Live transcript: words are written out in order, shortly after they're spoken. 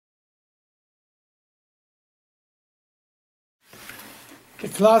The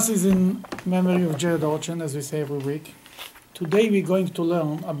class is in memory of Jared Orchen, as we say every week. Today we're going to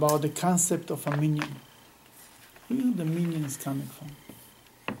learn about the concept of a minion. Where the minion is coming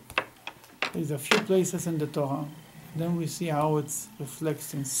from. There's a few places in the Torah. Then we see how it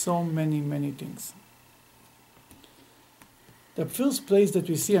reflects in so many, many things. The first place that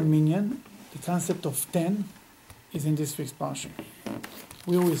we see a minion, the concept of 10, is in this week's parsha.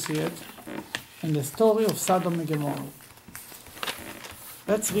 Where we see it? In the story of Sodom and Gomorrah.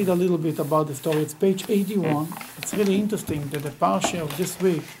 Let's read a little bit about the story. It's page 81. It's really interesting that the parsha of this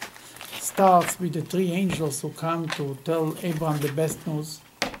week starts with the three angels who come to tell Abraham the best news.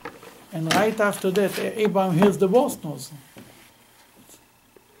 And right after that, Abraham hears the worst news.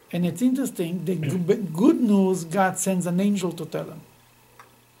 And it's interesting, the good news, God sends an angel to tell him.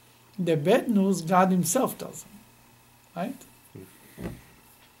 The bad news, God himself tells him. Right?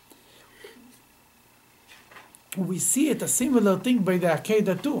 We see it, a similar thing by the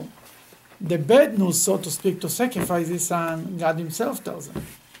Akedah too. The bad news, so to speak, to sacrifice his son, God himself tells him.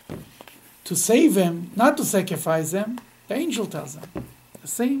 To save him, not to sacrifice him, the angel tells him. The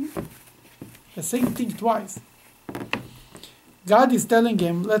same thing twice. God is telling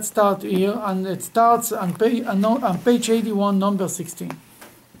him, let's start here, and it starts on page 81, number 16.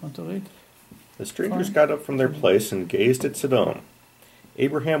 Want to read? The strangers got up from their place and gazed at Sodom.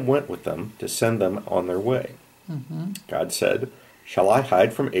 Abraham went with them to send them on their way. God said, "Shall I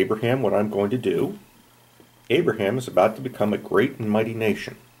hide from Abraham what I'm going to do? Abraham is about to become a great and mighty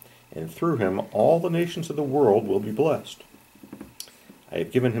nation, and through him all the nations of the world will be blessed. I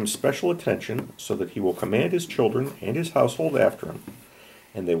have given him special attention so that he will command his children and his household after him,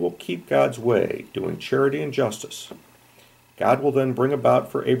 and they will keep God's way, doing charity and justice. God will then bring about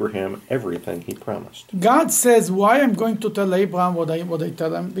for Abraham everything he promised." God says, why I'm going to tell Abraham what I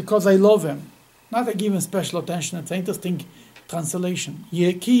tell him? Because I love him. Not I give him special attention. It's an interesting translation.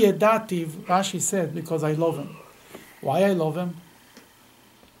 Ki yedativ, Rashi said, because I love him. Why I love him?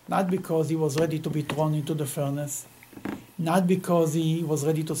 Not because he was ready to be thrown into the furnace. Not because he was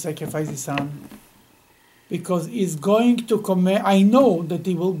ready to sacrifice his son. Because he's going to command, I know that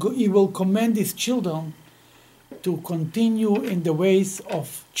he will command his children to continue in the ways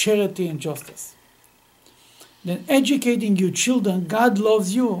of charity and justice. Then educating your children, God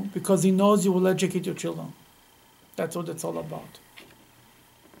loves you because he knows you will educate your children. That's what it's all about.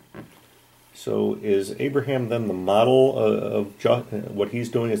 So is Abraham then the model of what he's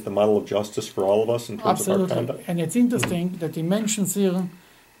doing is the model of justice for all of us in terms of our conduct? And it's interesting that he mentions here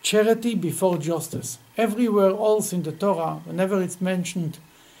charity before justice. Everywhere else in the Torah, whenever it's mentioned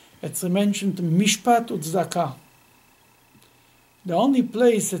mishpat u'tzedakah. The only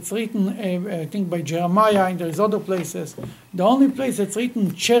place it's written, I think by Jeremiah, and there's other places, the only place it's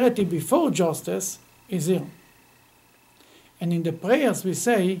written charity before justice is here. And in the prayers we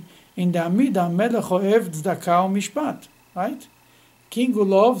say, in the Amidah, Melech ohev tzedakah u'mishpat, right? King who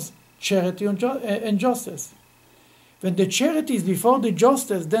loves charity and justice. When the charity is before the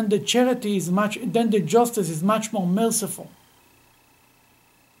justice, then the justice is much more merciful.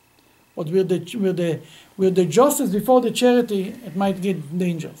 But with the justice before the charity, it might get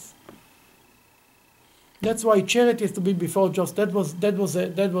dangerous. That's why charity is to be before justice. That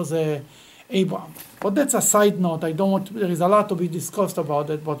was Abraham. But that's a side note. There is a lot to be discussed about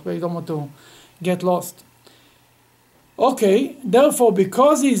it, but we don't want to get lost. Okay, therefore,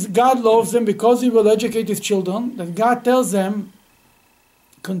 because God loves them, because he will educate his children, that God tells them,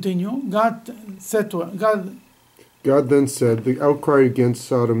 continue, God said to him, God then said, "The outcry against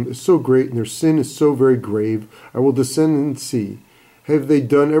Sodom is so great and their sin is so very grave, I will descend and see. Have they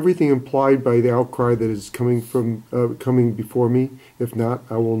done everything implied by the outcry that is coming before me? If not,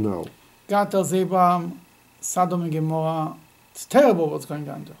 I will know." God tells Abraham, Sodom and Gomorrah, it's terrible what's going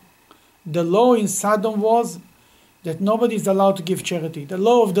on there. The law in Sodom was that nobody is allowed to give charity. The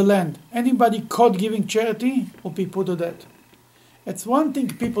law of the land. Anybody caught giving charity will be put to death. It's one thing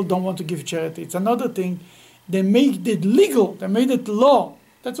people don't want to give charity. It's another thing. They made it legal. They made it law.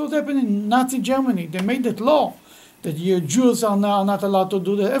 That's what happened in Nazi Germany. They made it law that Jews are not allowed to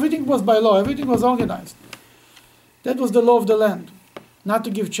do that. Everything was by law. Everything was organized. That was the law of the land, not to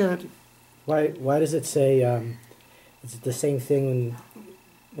give charity. Why does it say it's the same thing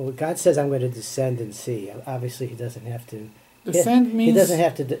when God says, "I'm going to descend and see"? Obviously, he doesn't have to. Descend means he doesn't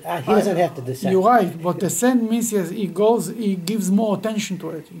have to. He doesn't have to descend. You're right, but descend means yes, he gives more attention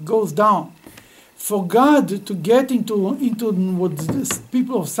to it. He goes down. For God to get into what the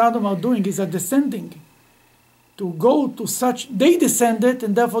people of Sodom are doing is a descending. To go to such, they descended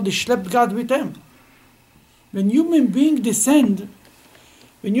and therefore they schlepped God with them. When human beings descend,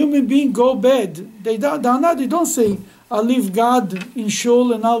 when human beings go bad, they don't say, I'll leave God in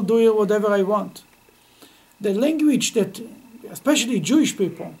shul and I'll do whatever I want. The language that, especially Jewish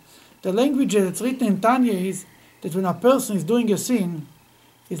people, the language that's written in Tanya is that when a person is doing a sin,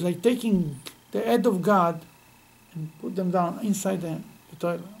 it's like taking the head of God and put them down inside the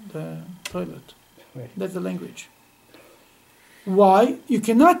toilet. Right. That's the language. Why? You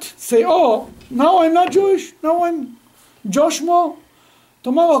cannot say, oh, now I'm not Jewish, now I'm Josh Moore.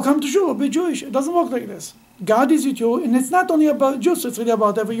 Tomorrow I'll come to shul, I'll be Jewish. It doesn't work like this. God is with you, and it's not only about Jews, it's really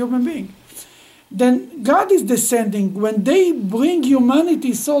about every human being. Then God is descending. When they bring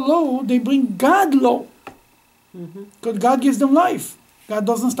humanity so low, they bring God low. Because God gives them life. God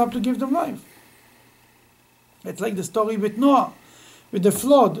doesn't stop to give them life. It's like the story with Noah, with the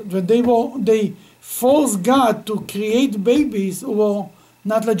flood, when they forced God to create babies who were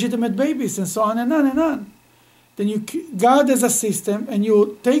not legitimate babies, and so on and on and on. Then God has a system, and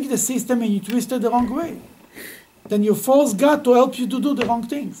you take the system and you twist it the wrong way. Then you force God to help you to do the wrong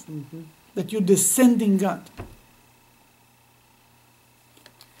things. That you're descending God.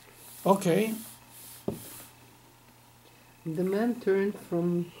 Okay. The men turned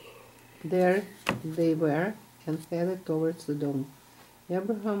from there they were and headed towards Sodom.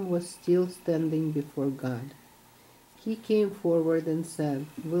 Abraham was still standing before God. He came forward and said,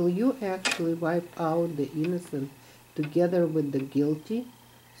 "Will you actually wipe out the innocent together with the guilty?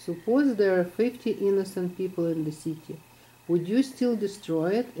 Suppose there are 50 innocent people in the city. Would you still destroy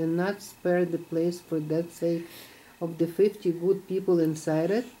it and not spare the place for that sake of the 50 good people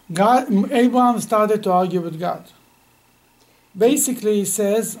inside it?" Abraham started to argue with God. Basically, he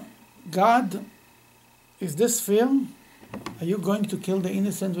says, God, is this fair? Are you going to kill the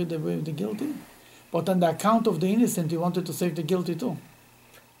innocent with the guilty? But on the account of the innocent, he wanted to save the guilty too.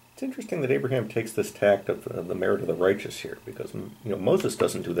 It's interesting that Abraham takes this tact of the merit of the righteous here, because Moses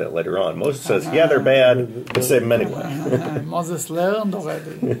doesn't do that later on. Moses says, yeah, they're bad, but save them anyway. Moses learned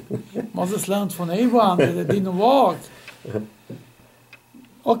already. Moses learned from Abraham that it didn't work.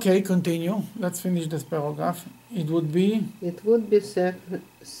 Okay, continue. Let's finish this paragraph. It would be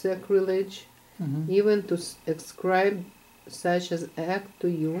sacrilege even to ascribe such an act to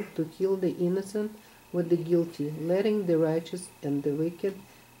you, to kill the innocent with the guilty, letting the righteous and the wicked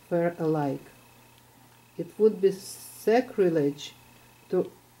fare alike. It would be sacrilege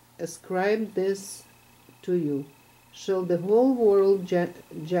to ascribe this to you. Shall the whole world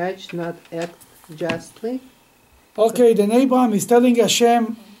judge not act justly? okay. Then Abraham is telling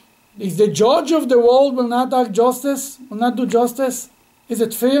Hashem, is the judge of the world will not act justice, will not do justice? Is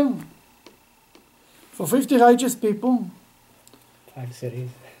it fair? For 50 righteous people? 5 cities.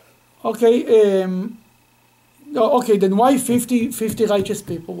 Okay, okay, then why 50 righteous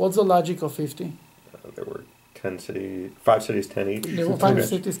people? What's the logic of 50? There were 10 cities, 5 cities, 10 each. There were 5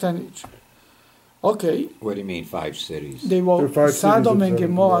 cities, 10 each. Okay. What do you mean 5 cities? They were There are 5 Sodom cities and of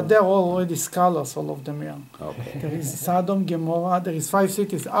Sodom, Gomorrah. yeah. They're already scholars, all of them here. Okay. There is Sodom, Gomorrah. There is 5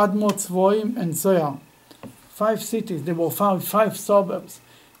 cities, Admot, Zvoim, and Zoyar. 5 cities. There were 5 suburbs.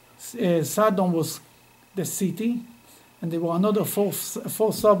 Sodom was the city, and there were another 4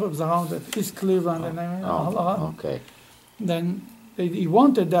 suburbs around it, East Cleveland, and all around. Okay. Then he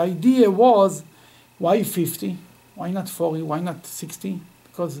wanted, the idea was, why 50? Why not 40? Why not 60?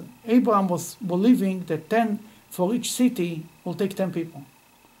 Because Abraham was believing that 10 for each city will take 10 people.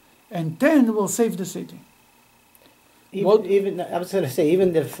 And 10 will save the city. Even I was going to say,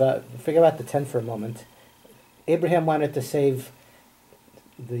 even if, forget about the 10 for a moment, Abraham wanted to save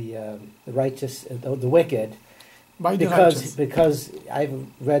the righteous, the wicked, By the righteous. because I've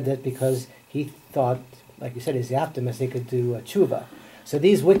read that because he thought, like you said, he's the optimist, he could do tshuva. So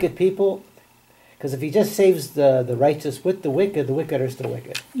these wicked people, because if he just saves the righteous with the wicked are still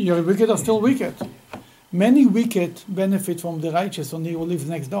wicked. Your wicked are still wicked. Many wicked benefit from the righteous only who lives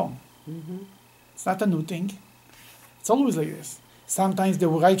next door. It's not a new thing. It's always like this. Sometimes the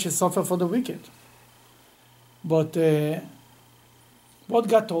righteous suffer for the wicked. But what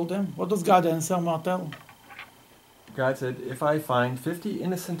God told them? What does God answer, Martel? God said, if I find 50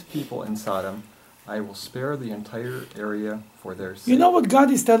 innocent people in Sodom, I will spare the entire area for their sake. You know what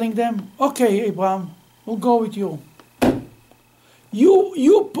God is telling them? Okay, Abraham, we'll go with you.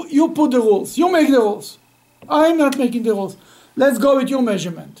 You put the rules. You make the rules. I'm not making the rules. Let's go with your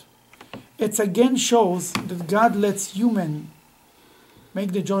measurement. It again shows that God lets human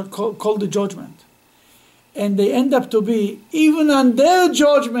make the call the judgment. And they end up to be, even on their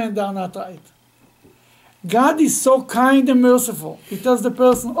judgment, they're not right. God is so kind and merciful. He tells the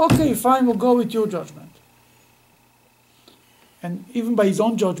person, okay, fine, we'll go with your judgment. And even by his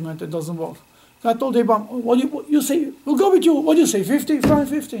own judgment, it doesn't work. God told Abraham, what you say? We'll go with you. What do you say, 50? Find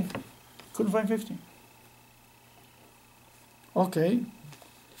 50. Couldn't find 50. Okay.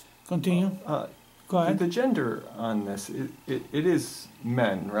 Continue. Go ahead. The gender on this, it is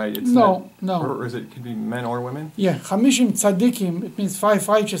men, right? It's No, not, no. Or is it could be men or women? Yeah, Hamishim Tzadikim, it means 5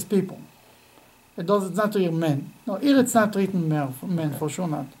 righteous people. It's not really men. No, here it's not written men, for sure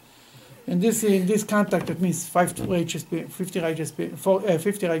not. In this context, it means 50 righteous people.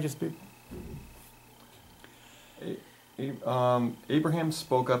 Abraham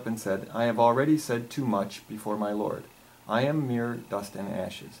spoke up and said, I have already said too much before my Lord. I am mere dust and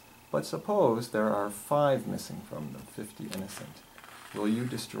ashes. But suppose there are 5 missing from the 50 innocent. Will you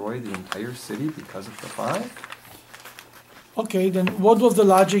destroy the entire city because of the 5? Okay, then what was the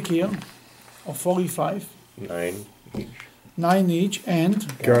logic here of 45? 9 each. 9 each, and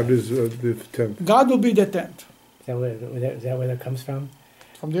God is the 10th. God will be the 10th. Is that where that comes from?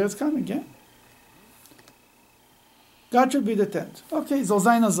 From there it's coming, yeah? God should be the 10th. Okay, so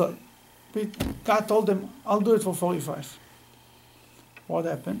Zainazoi. God told them, I'll do it for 45. What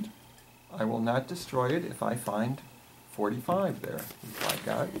happened? I will not destroy it if I find 45 there, replied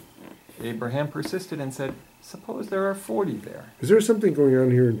God. Abraham persisted and said, suppose there are 40 there. Is there something going on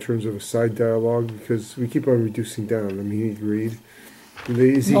here in terms of a side dialogue? Because we keep on reducing down. I mean, he agreed.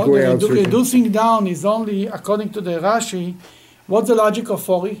 Is he No, going the out certain- reducing down is only, according to the Rashi, what's the logic of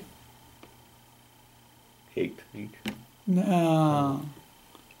 40? 8 each.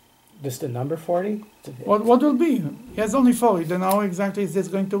 Just the number 40? What will be? He has only 40, then how exactly is this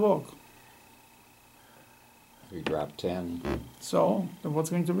going to work? We drop 10. So, then what's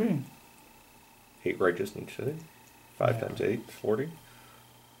going to be? 8 righteous in each city. 5 times 8 is 40.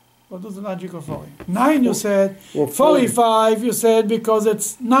 What was the logic of 40? 9 you said, Well, 45 you said because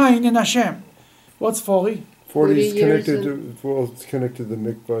it's 9 in Hashem. What's 40? 40 is 40 years connected to, well, it's connected to the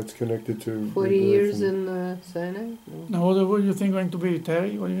mikvah, it's connected to... 40 years in Sinai? No. Now, what do you think going to be,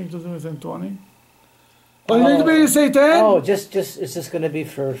 Terry? What are you going to do with 20? What are you going to be to say 10? Oh, just it's just going to be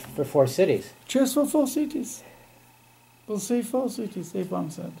for 4 cities. Just for 4 cities. We'll say 4 cities, Abraham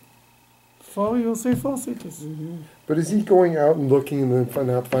said. 4, you'll say 4 cities. But is he going out and looking and then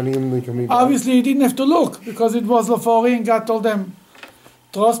not finding him and then coming back? Obviously, he didn't have to look because it was Lafori and God told them,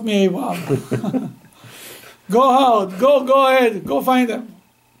 trust me, Abraham. Go out, go ahead, go find them.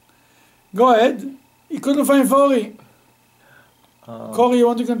 Go ahead. He couldn't find 40. Corey, you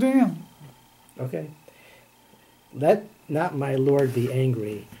want to continue? Okay. Let not my Lord be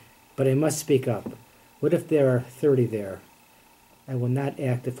angry, but I must speak up. What if there are 30 there? I will not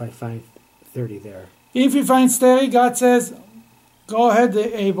act if I find 30 there. If he finds Terry, God says, go ahead,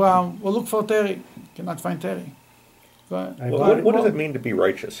 Abraham, we'll look for Terry. Cannot find Terry. Go ahead. Well, what does it mean to be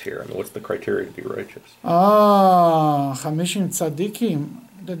righteous here? I mean, what's the criteria to be righteous? Hamishim Tzadikim.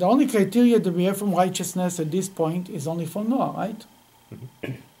 The only criteria that we have from righteousness at this point is only from Noah, right?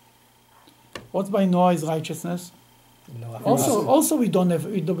 What's by Noah is righteousness? Also, we don't have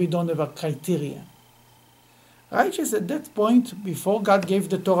a criteria. Righteous at that point, before God gave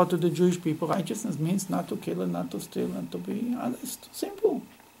the Torah to the Jewish people, righteousness means not to kill and not to steal and to be honest. Simple.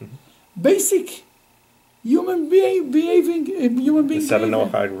 Basic human behaving. The 7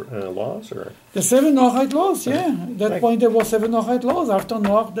 Noahide laws? Or? The 7 Noahide laws, yeah. At that point, there was 7 Noahide laws. After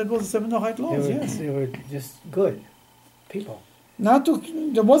Noah, that was 7 Noahide laws, yes. They were just good people.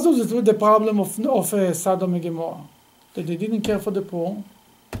 There was also the problem of Sodom and Gomorrah, that they didn't care for the poor.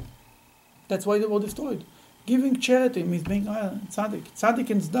 That's why they were destroyed. Giving charity means being tzaddik. Tzaddik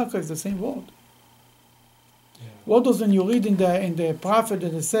and tzedakah is the same word. Yeah. What does when you read in the prophet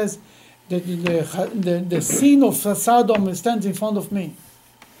that it says that the sin of Sodom stands in front of me,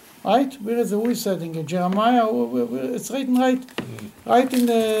 right? Where is who is said in Jeremiah? It's written right in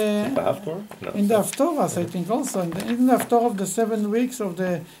the Haftorah? No. In the Haftorah, I think also in the Haftorah of the 7 weeks of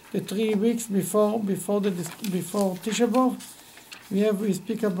the 3 weeks before Tisha B'av. We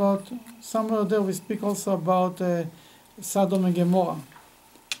speak about, somewhere there we speak also about Sodom and Gomorrah.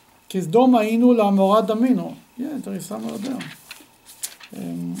 Kisdom ha'inu la'amorah daminu. Yeah, there is somewhere there.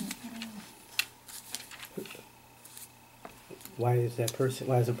 Why is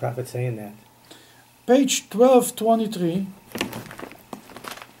the prophet saying that? Page 1223.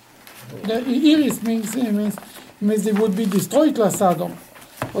 The iris means it would be destroyed like Sodom.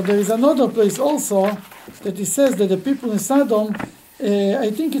 But there is another place also that it says that the people in Sodom, I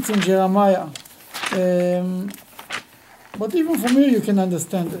think it's in Jeremiah. But even from here you can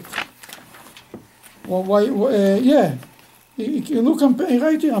understand it. Well, why? Yeah. You look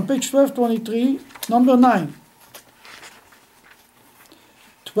right here on page 1223, number 9.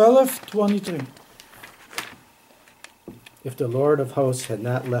 1223. If the Lord of hosts had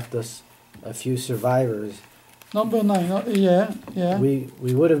not left us a few survivors, Number 9, yeah. we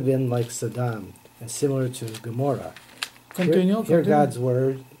would have been like Sodom and similar to Gomorrah. Continue. Hear God's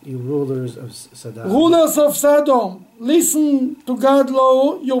word, you rulers of Sodom. Rulers of Sodom, listen to God's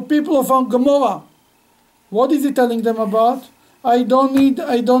law, you people of Gomorrah. What is he telling them about? I don't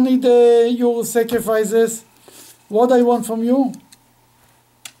need your sacrifices. What I want from you?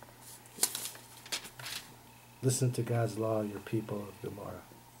 Listen to God's law, your people of Gomorrah.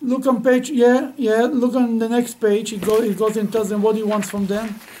 Look on page, look on the next page. He goes and tells them what he wants from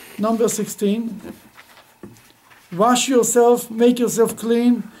them. Number 16. Wash yourself, make yourself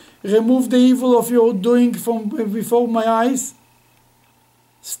clean, remove the evil of your doing from before my eyes.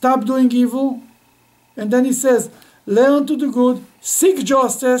 Stop doing evil. And then he says, learn to do good, seek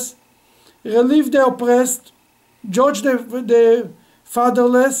justice, relieve the oppressed, judge the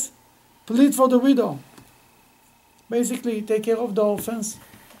fatherless, plead for the widow. Basically, take care of the orphans,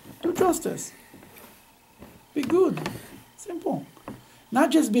 do justice. Be good. Simple.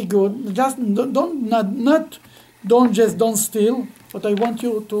 Not just be good, just don't steal, but I want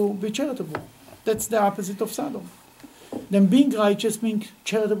you to be charitable. That's the opposite of Sodom. Then being righteous means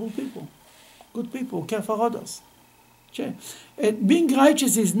charitable people, good people, care for others. Being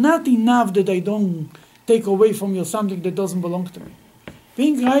righteous is not enough that I don't take away from you something that doesn't belong to me.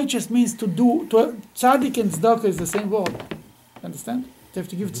 Being righteous means tzaddik and tzedakah is the same word. Understand? You have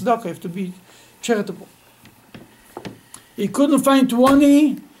to give tzedakah, you have to be charitable. He couldn't find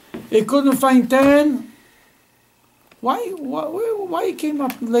 20, he couldn't find 10. Why he came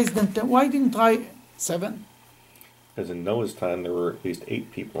up less than 10? Why didn't try 7? Because in Noah's time, there were at least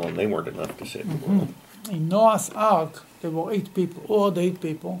 8 people, and they weren't enough to save the world. In Noah's ark, there were 8 people. Who are the 8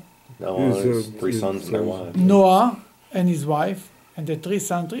 people? Noah, his 3 sons and their wives. Noah and his wife, and the 3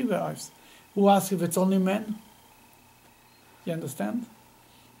 sons, 3 wives. Who asked if it's only men? You understand?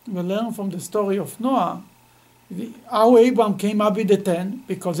 We learn from the story of Noah how Abraham came up with the 10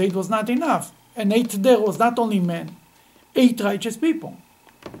 because 8 was not enough. And 8 there was not only men, 8 righteous people.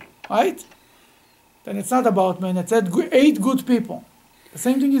 Right? Then it's not about men, it's 8 good people. The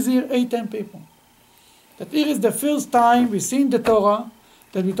same thing is here, 8, 10 people. That here is the first time we see in the Torah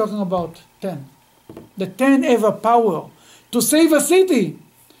that we're talking about 10. The 10 have a power to save a city.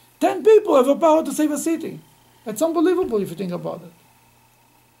 10 people have a power to save a city. That's unbelievable if you think about it.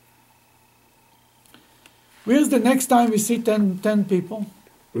 Where's the next time we see 10 people?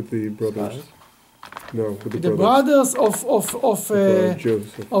 With the brothers. No, with The brothers Joseph.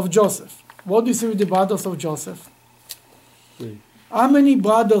 of Joseph. What do you see with the brothers of Joseph? 3. How many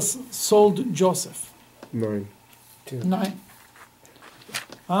brothers sold Joseph? 9. 2. 9.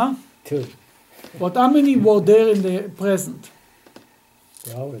 Huh? 2. But how many were there in the present?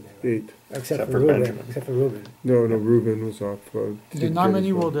 They all were there. 8. Except for for Reuben. Benjamin. Except for Reuben. No, Reuben was off. Then how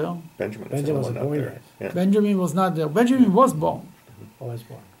many were there? Benjamin Benjamin wasn't wasn't born there. yet. Yeah. Benjamin was not there. Benjamin was born. Always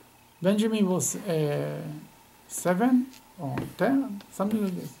born. Benjamin was 7 or 10, something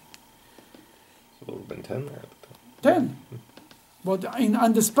like this. So there would have been 10 there at the time. 10. But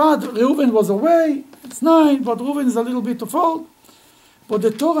on the spot, Reuben was away. It's 9, but Reuben is a little bit of old. But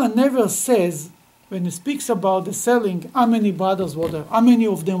the Torah never says, when it speaks about the selling, how many brothers were there, how many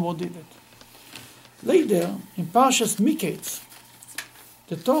of them did it. Later, in Parshas Miketz,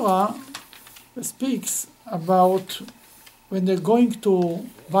 the Torah speaks about when they're going to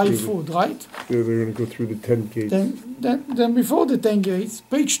buy food, right? They're going to go through the 10 gates. Then before the 10 gates,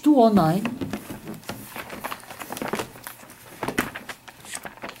 page 209,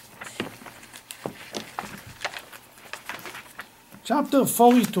 chapter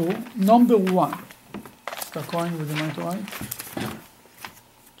 42, number 1. Start going with the night, right?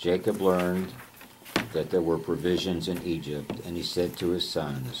 Jacob learned that there were provisions in Egypt, and he said to his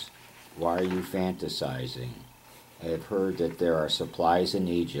sons, "Why are you fantasizing? I have heard that there are supplies in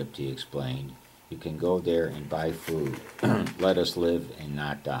Egypt," he explained. "You can go there and buy food. Let us live and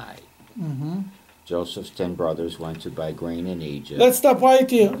not die." Joseph's 10 brothers went to buy grain in Egypt. Let's stop right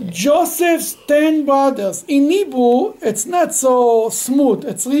here. Joseph's 10 brothers. In Hebrew, it's not so smooth.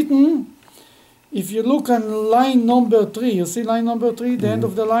 It's written, if you look on line number 3, you see line number 3, the end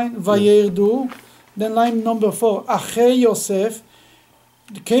of the line, Vayerdu. Then line number 4, Achei Yosef,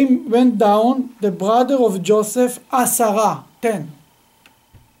 went down, the brother of Joseph, Asara, 10.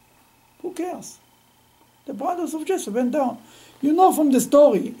 Who cares? The brothers of Joseph went down. You know from the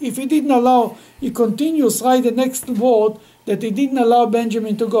story, if he didn't allow, he continues, write the next word, that he didn't allow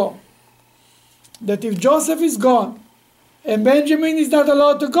Benjamin to go. That if Joseph is gone, and Benjamin is not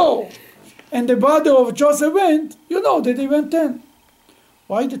allowed to go, and the brother of Joseph went, you know that he went 10.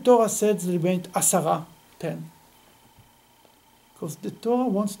 Why the Torah says they went Asara, 10? Because the Torah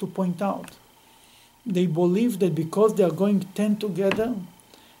wants to point out, they believe that because they are going 10 together,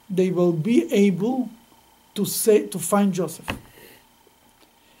 they will be able to find Joseph.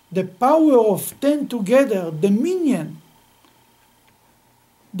 The power of 10 together, the minyan,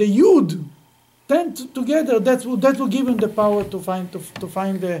 the yud, 10 together, that will give him the power to find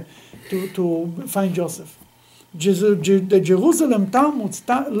Joseph. The Jerusalem Talmud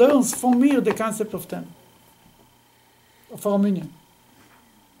learns from here the concept of 10, of our minyan.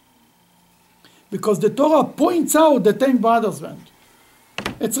 Because the Torah points out the 10 brothers went.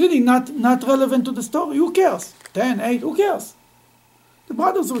 It's really not relevant to the story. Who cares? 10, 8, who cares? The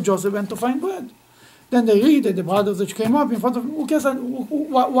brothers of Joseph went to find bread. Then they read that the brothers which came up in front of him, who cares?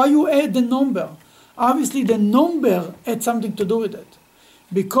 Why you add the number? Obviously the number had something to do with it.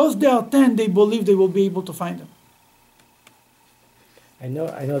 Because there are 10, they believe they will be able to find them. I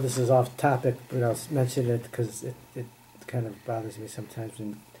know this is off topic, but I'll mention it because it kind of bothers me sometimes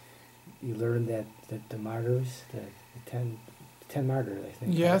when you learn that the martyrs, the 10 martyrs, I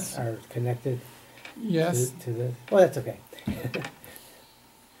think, yes, are connected. Yes. To the. Well, that's okay.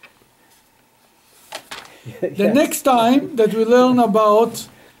 The next time that we learn about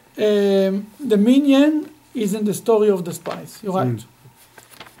the minyan is in the story of the spies. You're right.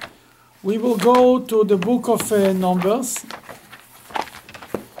 We will go to the book of Numbers.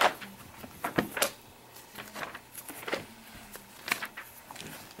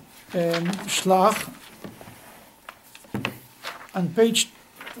 Shlach, on page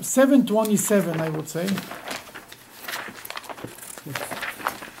 727, I would say.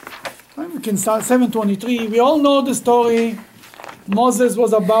 We can start 723. We all know the story. Moses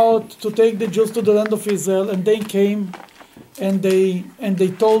was about to take the Jews to the land of Israel, and they came and they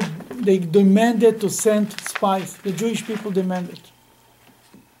demanded to send spies. The Jewish people demanded.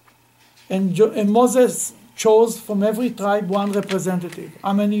 And Moses chose from every tribe one representative.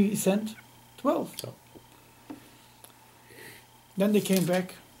 How many he sent? 12. Then they came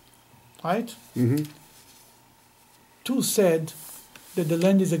back, right? Mm-hmm. 2 said that the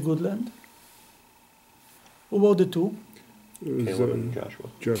land is a good land. Who were the 2? Caleb and Joshua.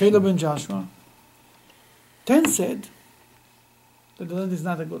 Caleb and Joshua. 10 said that the land is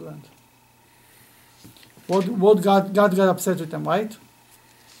not a good land. What God got upset with them, right?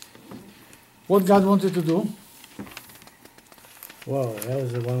 What God wanted to do? Whoa, that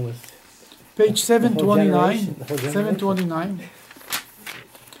was the one with page 729. the whole generation. 729.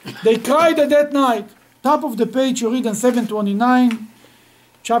 They cried at that night. Top of the page, you read in 729,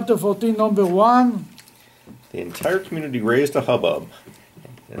 chapter 14, number 1. The entire community raised a hubbub.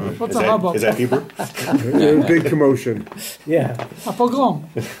 What's a hubbub? Is that Hebrew? A big commotion. Yeah. A pogrom.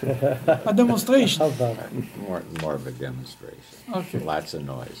 A demonstration. How about More of a demonstration. Okay. Lots of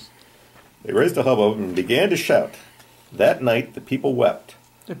noise. They raised a hubbub and began to shout. That night the people wept.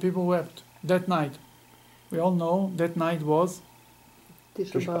 The people wept that night. We all know that night was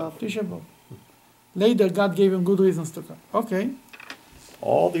Tisha B'Av. Tisha B'Av. Later, God gave him good reasons to come. Okay.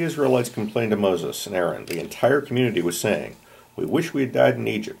 All the Israelites complained to Moses and Aaron. The entire community was saying, "We wish we had died in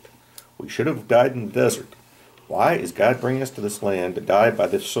Egypt. We should have died in the desert. Why is God bringing us to this land to die by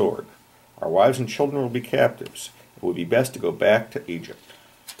this sword? Our wives and children will be captives. It would be best to go back to Egypt."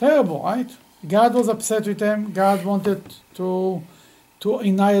 Terrible, right? God was upset with them. God wanted to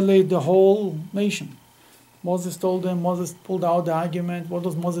annihilate the whole nation. Moses told them, Moses pulled out the argument. What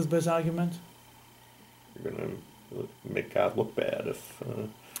was Moses' best argument? You're going to make God look bad if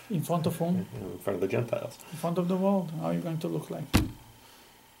In front of whom? in front of the Gentiles. In front of the world. How are you going to look like?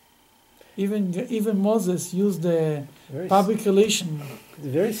 Even Moses used the public relation.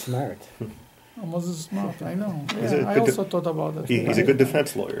 very smart. Oh, Moses is smart, I know. He's Yeah, a I good also thought about that. He's a good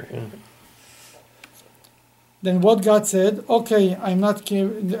defense lawyer. Yeah. Then what God said, okay,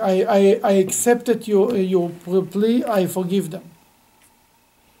 I accepted your plea, I forgive them.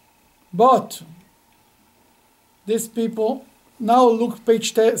 But these people, now look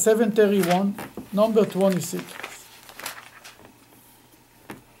page 731, number 26.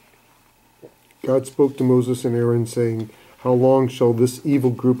 God spoke to Moses and Aaron, saying, "How long shall this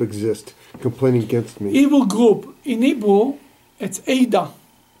evil group exist, complaining against me?" Evil group, in Hebrew, it's Ada.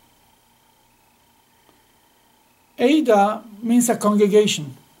 Ada means a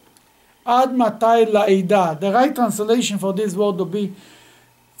congregation. Ad matai la'eda. The right translation for this word will be,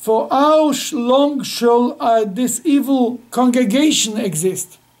 for how long shall this evil congregation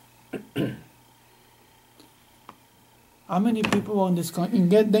exist? How many people were in this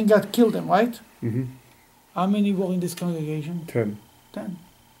congregation? Then God killed them, right? Mm-hmm. How many were in this congregation? 10. 10.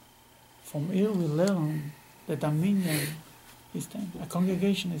 From here we learn that a minyan is 10. A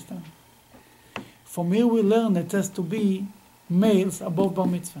congregation is 10. From here we learn that it has to be males above bar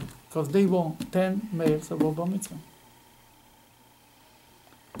mitzvah, because they were 10 males above bar mitzvah.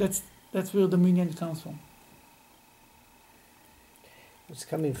 That's where the minyan comes from. It's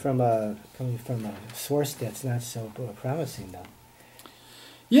coming from a source that's not so promising, though.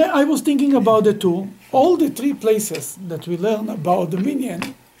 Yeah, I was thinking about it too. All the three places that we learn about the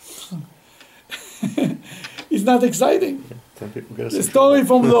minyan is not exciting. Some people get The story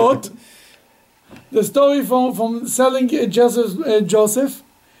from Lot, the story from selling Joseph,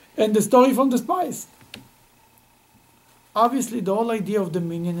 and the story from the spies. Obviously, the whole idea of the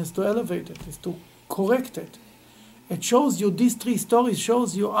minyan is to elevate it, is to correct it. It shows you, these three stories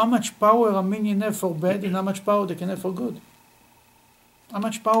shows you how much power a minyan have for bad and how much power they can have for good. How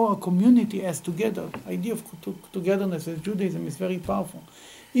much power a community has together. Idea of togetherness as Judaism is very powerful.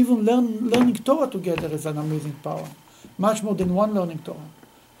 Even learning Torah together is an amazing power. Much more than one learning Torah.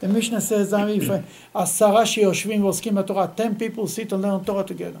 The Mishnah says, if 10 people sit and learn Torah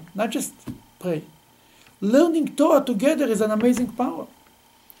together, not just pray. Learning Torah together is an amazing power.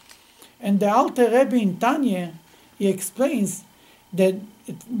 And the Alter Rebbe in Tanya, he explains that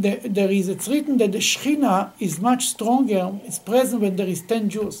it's written that the Shekhinah is much stronger, it's present when there is 10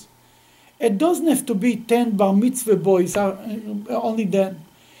 Jews. It doesn't have to be 10 bar mitzvah boys, only then.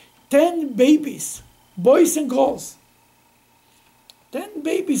 10 babies, boys and girls. 10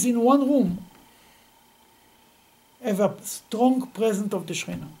 babies in one room have a strong presence of the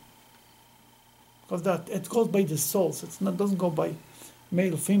Shekhinah. Because that it goes by the souls. It doesn't go by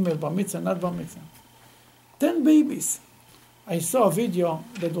male, female, bar mitzvah, not bar mitzvah. 10 babies. I saw a video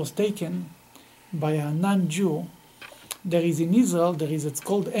that was taken by a non-Jew. There is in Israel, it's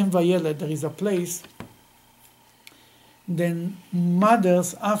called Em Vayeled, there is a place. Then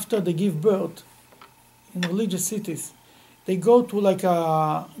mothers, after they give birth, in religious cities, they go to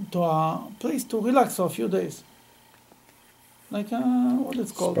a place to relax for a few days. Like what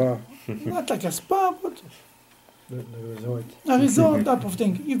it's called? Spa. Not like a spa, but The resort. a resort type of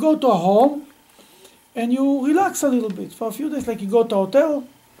thing. You go to a home and you relax a little bit for a few days, like you go to a hotel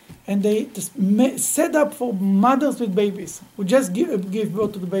and they just set up for mothers with babies who just give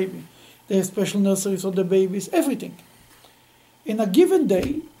birth to the baby. They have special nurseries for the babies, everything. In a given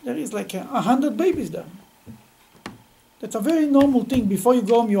day, there is like 100 babies there. That's a very normal thing. Before you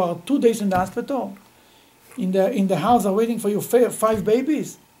go home, you are 2 days in the hospital. In the house are waiting for you 5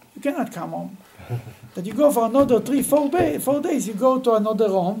 babies. You cannot come home. That you go for another 3-4 days. You go to another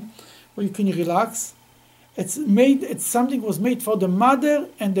home where you can relax. Something was made for the mother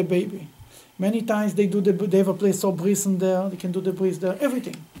and the baby. Many times they have a place for breathing there. They can do the breath there.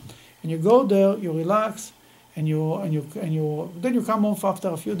 Everything. And you go there, you relax, and then you come home after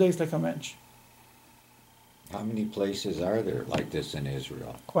a few days like a mensch. How many places are there like this in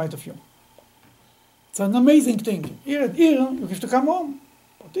Israel? Quite a few. It's an amazing thing. Here, you have to come home.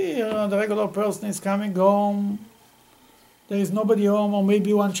 But here, the regular person is coming home. There is nobody home, or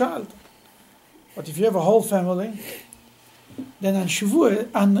maybe one child. But if you have a whole family, then on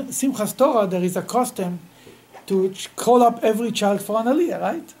Shavuot, on Simchas Torah, there is a custom to call up every child for an aliyah,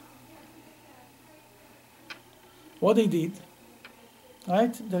 right? What they did,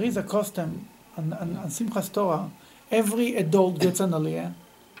 right? There is a custom on Simchas Torah. Every adult gets an aliyah,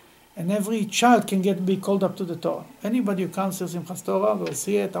 and every child can be called up to the Torah. Anybody who comes to Simchas Torah will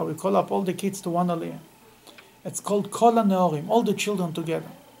see it. I will call up all the kids to one aliyah. It's called Kol HaNeorim, all the children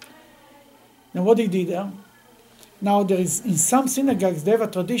together. Now what they did there? Now there is, in some synagogues, they have a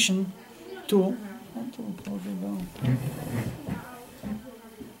tradition to close it down.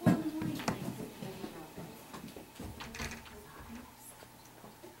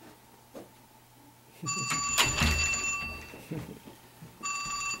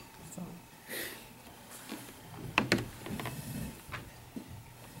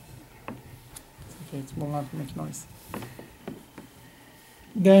 It's more not to make noise.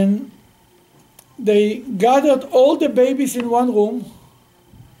 Then they gathered all the babies in one room,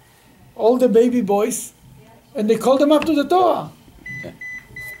 all the baby boys, and they called them up to the Torah.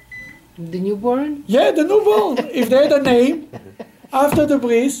 The newborn? Yeah, the newborn. If they had a name after the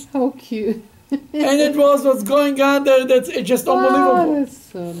breeze, How cute. and it was what's going on there, it's just unbelievable. Oh, that's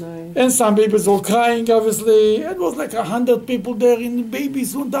so nice. And some babies were crying, obviously. It was like 100 people there, in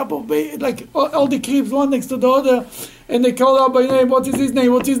babies on top of babies, like all the cribs, one next to the other. And they call out by name, what is his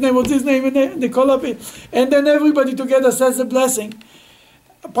name, what's his name, what's his name, and they call up it. And then everybody together says a blessing.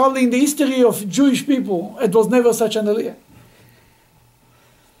 Probably in the history of Jewish people, it was never such an aliyah.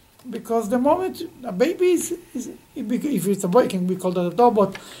 Because the moment a baby if it's a boy, it can be called a dog,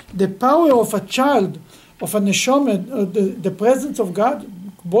 but the power of a child, of a neshama, the presence of God,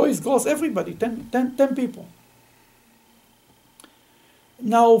 boys, girls, everybody, 10 people.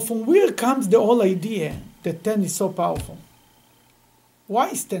 Now, from where comes the whole idea that 10 is so powerful? Why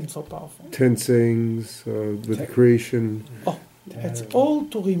is 10 so powerful? 10 sayings with creation. Oh, It's all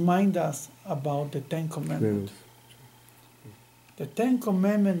to remind us about the Ten Commandments. The Ten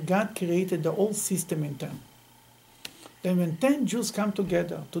Commandments, God created the whole system in 10. Then when 10 Jews come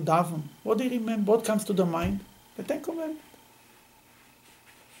together to daven, what they remember, what comes to the mind? The Ten Commandments.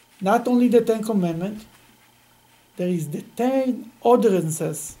 Not only the Ten Commandments, there is the 10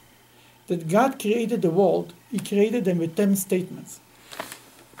 ordinances that God created the world. He created them with 10 statements.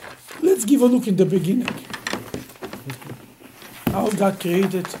 Let's give a look in the beginning. How God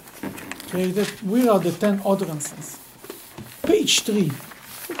created. Where are the 10 ordinances? Page 3.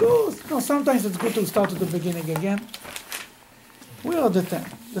 Because, sometimes it's good to start at the beginning again. Where are the 10?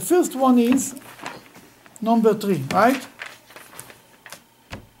 The first one is number 3, right?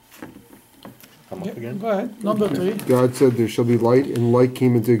 Come up again. Go ahead. Number 3. God said there shall be light, and light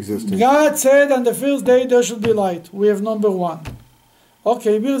came into existence. God said on the first day there should be light. We have number 1.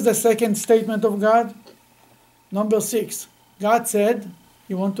 Okay, here's the second statement of God. Number 6. God said,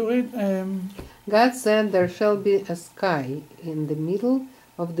 you want to read? God said, there shall be a sky in the middle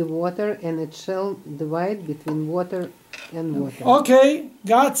of the water, and it shall divide between water and water. Okay,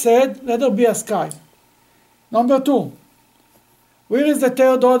 God said, let there be a sky. Number 2. Where is the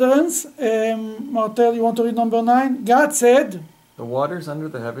third ordinance? Martel, you want to read number 9? God said, The waters under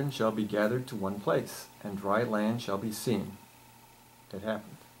the heaven shall be gathered to one place, and dry land shall be seen. It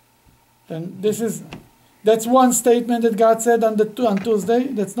happened. and that's one statement that God said on Tuesday.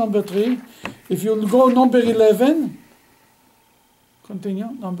 That's number 3. If you go number 11, continue,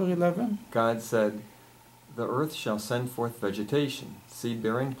 number 11. God said, The earth shall send forth vegetation,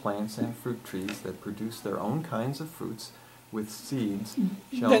 seed-bearing plants and fruit trees that produce their own kinds of fruits with seeds.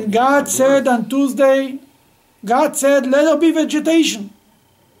 Then God said on Tuesday, God said, let there be vegetation.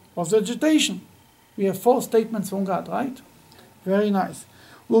 What's vegetation? We have 4 statements from God, right? Very nice.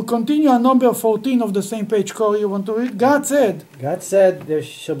 We'll continue on number 14 of the same page. Corey, you want to read? God said, there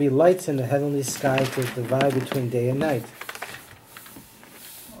shall be lights in the heavenly sky to divide between day and night.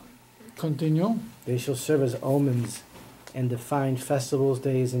 continue. They shall serve as omens and define festivals,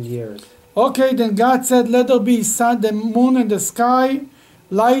 days, and years. Okay, then God said, let there be sun, the moon in the sky,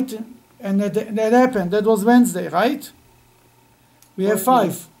 light, and that happened. That was Wednesday, right? We have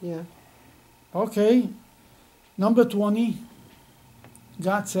 5. Yeah. Okay. Number 20.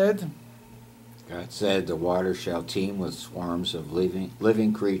 God said, the water shall teem with swarms of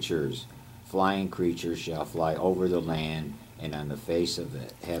living creatures. Flying creatures shall fly over the land and on the face of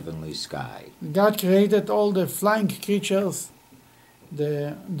the heavenly sky. God created all the flying creatures,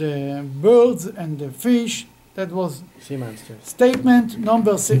 the birds and the fish. That was Sea monsters. statement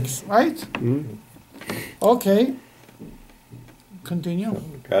number 6, right? Mhm. Okay. Continue.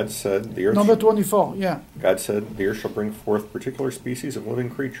 God said the earth. Number 24, yeah. God said the earth shall bring forth particular species of living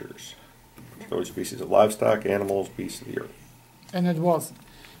creatures, particular species of livestock, animals, beasts of the earth. And it was.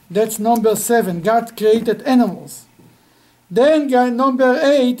 That's number 7. God created animals. Then number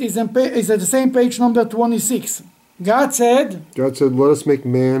 8 is at the same page, number 26. God said, let us make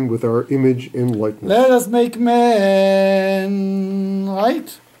man with our image and likeness. let us make man,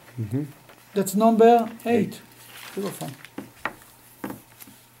 right? Mhm. That's number 8. Beautiful.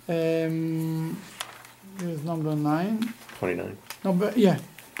 Here's number 9. 29.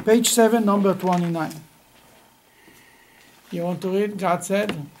 Page 7, number 29. You want to read? God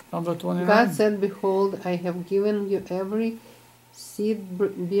said, number 29. God said, behold, I have given you every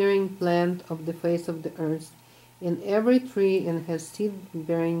seed-bearing plant of the face of the earth, and every tree and has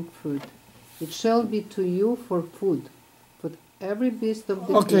seed-bearing fruit. It shall be to you for food. Put every beast of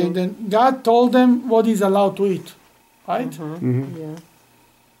the Okay, field. then God told them what he's allowed to eat, right? Mhm. Yeah.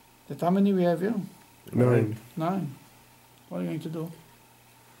 That how many we have here? 9. 9. What are you going to do?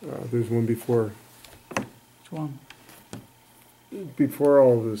 There's one before. Which one? Before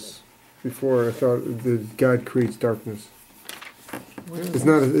all this. Before I thought that God creates darkness. Where is It's it?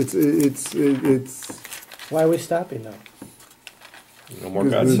 not. It's. Why are we stopping now? No more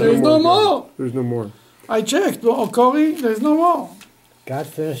God There's said. There's no more. There's no more. I checked. Oh, Corey, there's no more. God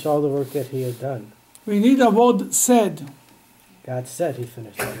finished all the work that he had done. We need a word said. God said he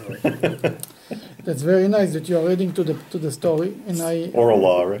finished all the work. That's very nice that you are reading to the story. And I Oral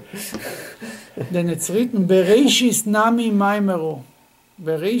law, right? then it's written Bereshis nami maimeru.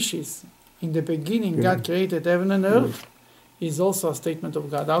 Bereshis. In the beginning, God created heaven and earth. Is also a statement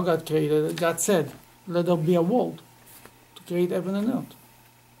of God. How God created it. God said, let there be a world to create heaven and earth.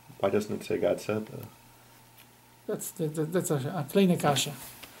 Why doesn't it say God said that? That's a plain akasha.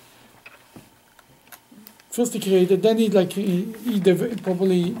 First he created, then the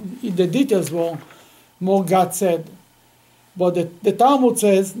details were more God said. But the Talmud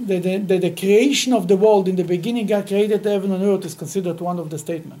says that the creation of the world, in the beginning God created heaven and earth, is considered one of the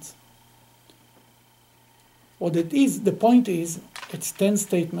statements. What it is, the point is, it's 10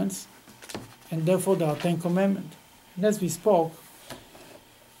 statements, and therefore there are 10 commandments. And as we spoke,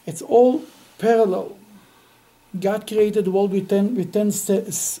 it's all parallel. God created the world with 10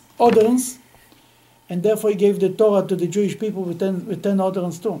 orderance, and therefore He gave the Torah to the Jewish people with 10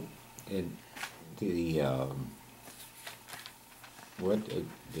 orderance too. And the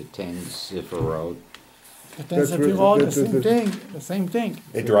the 10 Sifirot, The 10 That's Sefirot, right. the same thing, the same thing.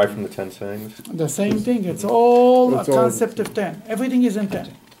 They derive from the 10 sayings. The same thing. It's all It's a all- concept of 10. Everything is in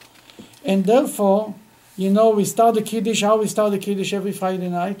 10. And therefore, we start the Kiddush. How we start the Kiddush every Friday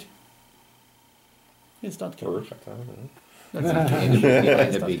night? It's not Kiddush. First, I don't know. That's it. in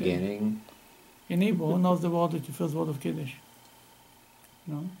the Start beginning, In Hebrew, who knows the word, the first word of Kiddush?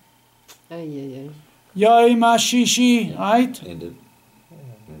 No? Ay. Yom HaShishi, right?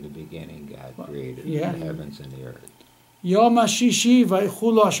 in the beginning, God created yeah. the heavens and the earth. Yom HaShishi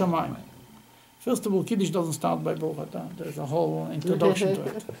v'yichu lo hashamayim. First of all, Kiddush doesn't start by Baruch Atah. There's a whole introduction to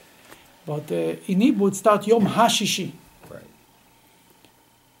it. But in Hebrew, it starts Yom HaShishi. Right.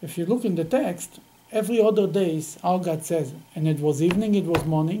 If you look in the text, every other days, how God says, and it was evening, it was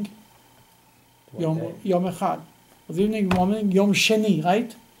morning, Yom Echad. It was evening, morning, Yom Sheni,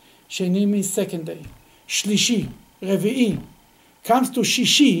 right? Sheni means second day. Shlishi, Revi'i. Comes to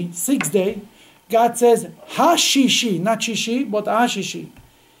Shishi, sixth day, God says Ha-Shishi, not Shishi, but Ha-Shishi.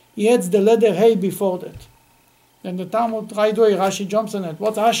 He adds the letter Hey before that. Then the Talmud, right away, Rashi jumps on it.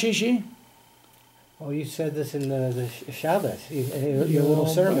 What's Ha-Shishi? Oh, you said this in the Shabbos, your little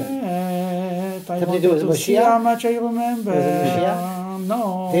sermon. I Something to wanted do with to see Mashiach? how much I remember. Was it Mashiach?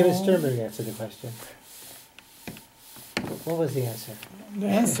 No. David Sternberg answered the question. What was the answer? The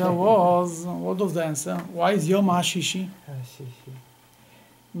answer was, what was the answer? Why is Yom HaShishi?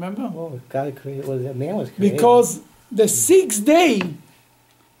 Remember? Oh, God created, well, the man was created. Because the sixth day,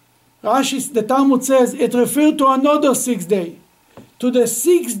 the Talmud says, it referred to another sixth day. To the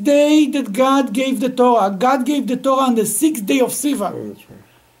sixth day that God gave the Torah. God gave the Torah on the sixth day of Sivan. Oh, that's right.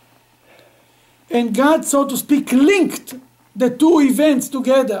 And God, so to speak, linked the two events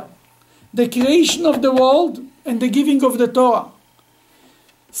together. The creation of the world and the giving of the Torah.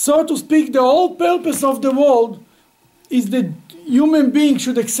 So to speak, the whole purpose of the world is that human beings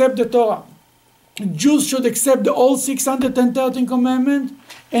should accept the Torah. Jews should accept the all 613 commandments,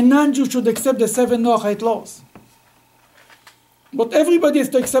 and non-Jews should accept the 7 Noahide laws. But everybody has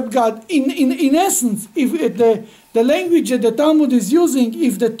to accept God. In essence, if the language that the Talmud is using,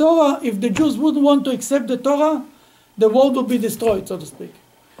 if the Jews wouldn't want to accept the Torah, the world will be destroyed, so to speak.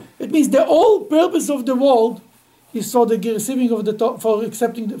 It means the whole purpose of the world is for the receiving of the Torah,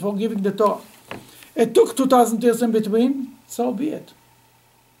 for giving the Torah. It took 2,000 years in between, so be it.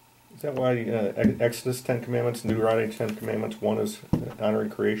 Is that why Exodus 10 Commandments, Deuteronomy 10 Commandments, one is honoring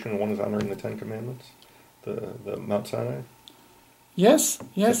creation and one is honoring the 10 Commandments? The Mount Sinai? Yes,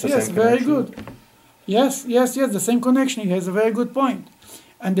 Is that the same very connection? good. Yes, the same connection. He has a very good point.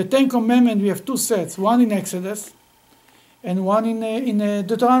 And the 10 Commandments, we have two sets, one in Exodus and one in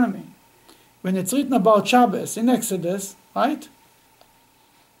Deuteronomy. When it's written about Shabbos in Exodus, right?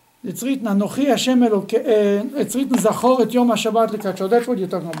 It's written, Anochi Hashem it's written, Zachor et Yom HaShabbat Lekadosh. That's what you're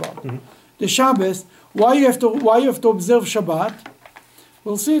talking about. Mm-hmm. The Shabbos, why you have to observe Shabbat?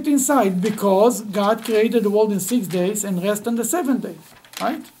 We'll see it inside, because God created the world in 6 days and rest on the 7th day,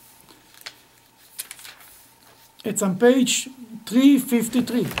 right? It's on page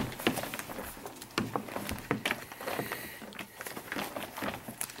 353.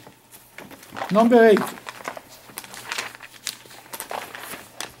 Number 8.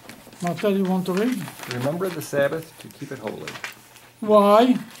 Martel, you want to read? Remember the Sabbath to keep it holy.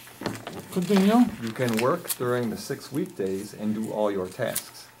 Why? Continue. You can work during the 6 weekdays and do all your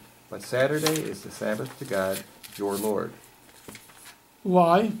tasks, but Saturday is the Sabbath to God, your Lord.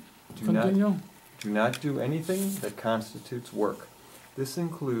 Why? Do Continue. not do anything that constitutes work. This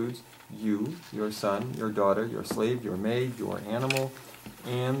includes you, your son, your daughter, your slave, your maid, your animal,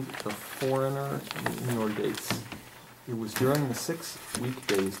 and the foreigner in your gates. It was during the 6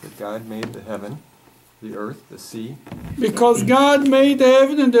 weekdays that God made the heaven, the earth, the sea. Because God made the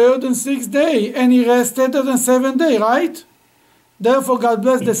heaven and the earth in 6 days, and He rested on the 7th day, right? Therefore, God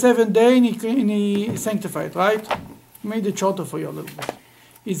blessed the 7th day and He sanctified, right? He made it shorter for you a little bit,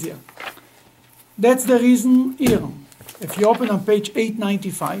 easier. That's the reason here. If you open on page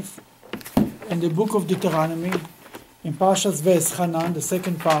 895 in the book of Deuteronomy, in Parshas V'eschanan, the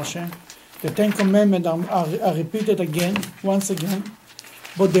second Parsha, the 10 Commandments are repeated again, once again.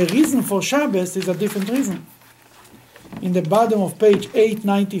 But the reason for Shabbos is a different reason. in the bottom of page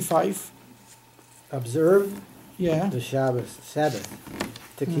 895. Observe Yeah. the Sabbath,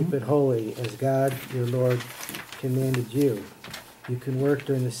 to keep it holy, as God your Lord commanded you. You can work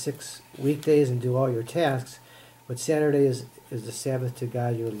during the 6 weekdays and do all your tasks, but Saturday is the Sabbath to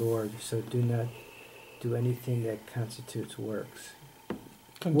God your Lord, so do not do anything that constitutes works.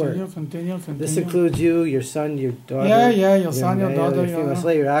 Continue, Work. continue. This includes you, your son, your daughter. Your son, your male, daughter, your female yeah.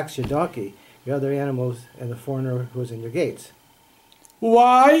 slave, your ox, your donkey, your other animals, and the foreigner who is in your gates.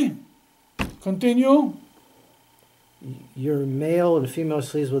 Why? Continue. Your male and female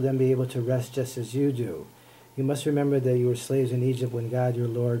slaves will then be able to rest just as you do. You must remember that you were slaves in Egypt when God your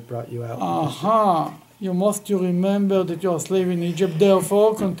Lord brought you out. Aha. You must remember that you are a slave in Egypt.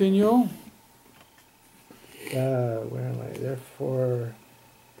 Therefore, continue. Where am I? Therefore,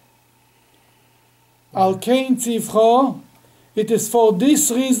 Al Kain Tzivcho. It is for this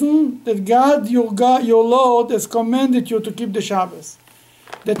reason that God, your Lord, has commanded you to keep the Shabbos.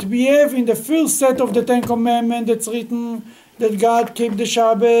 That we have in the first set of the Ten Commandments that's written that God kept the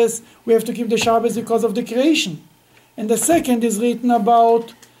Shabbos. We have to keep the Shabbos because of the creation. And the second is written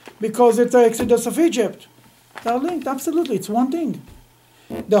about because it's the Exodus of Egypt. They are linked, absolutely. It's one thing.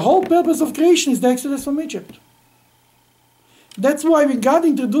 The whole purpose of creation is the Exodus from Egypt. That's why when God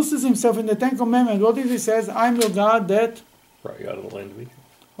introduces himself in the Ten Commandments, what is he says? I'm your God that... Brought you out of the land of Egypt.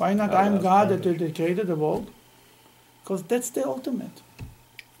 Why not? I'm God that created the world. Because that's the ultimate.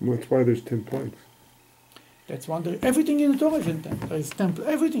 That's why there's 10 plagues. That's one. Everything in the Torah is in 10. There is 10.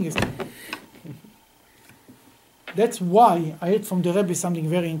 Everything is 10. That's why I heard from the Rebbe something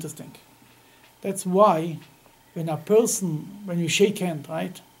very interesting. That's why when we shake hand,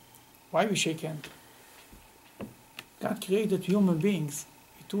 right? Why we shake hand? God created human beings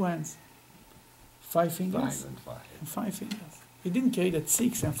with 2 hands, 5 fingers, 5 and 5. and 5 fingers. He didn't create it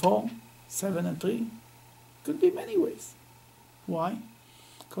 6 and 4, 7 and 3. Could be many ways. Why?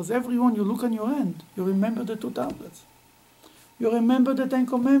 Because everyone you look on your hand, you remember the 2 tablets. You remember the 10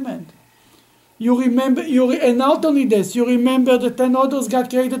 Commandments. And not only this, you remember the 10 orders God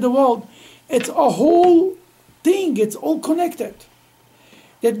created the world. It's a whole thing. It's all connected.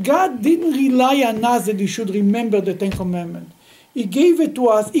 That God didn't rely on us that we should remember the 10 Commandments. He gave it to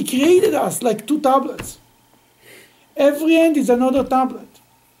us. He created us like 2 tablets. Every hand is another tablet.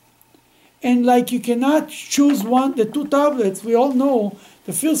 And like you cannot choose the 2 tablets, we all know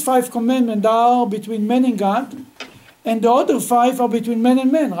the first 5 commandments are between man and God, and the other 5 are between man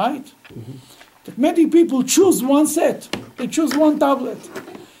and man, right? Mm-hmm. That many people choose one set. They choose 1 tablet.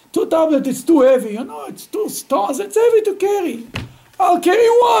 2 tablets, it's too heavy. It's 2 stones. It's heavy to carry. I'll carry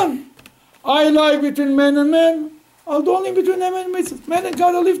 1. I like between man and man. I'll do only between man and mitzvah. Man and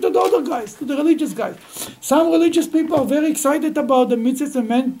God, I'll leave to the other guys, to the religious guys. Some religious people are very excited about the mitzvahs and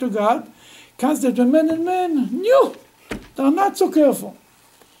man to God, because the man and man, they're not so careful.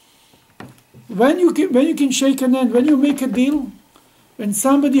 When you can shake an hand, when you make a deal, when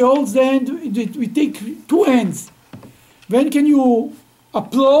somebody holds the hand, we take 2 hands. When can you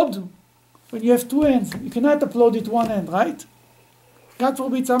applaud? When you have 2 hands. You cannot applaud with 1 hand, right? God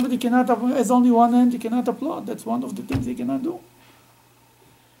forbid somebody has only 1 hand, he cannot applaud. That's one of the things he cannot do.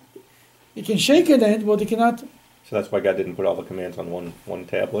 He can shake an hand, but he cannot. So that's why God didn't put all the commands on one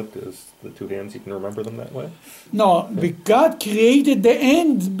tablet, is the 2 hands, you can remember them that way? No, God created the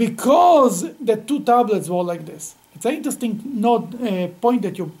hand because the 2 tablets were like this. It's an interesting point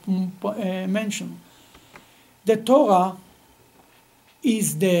that you mentioned. The Torah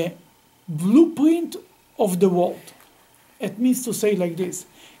is the blueprint of the world. It means to say like this.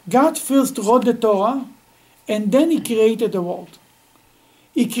 God first wrote the Torah, and then he created the world.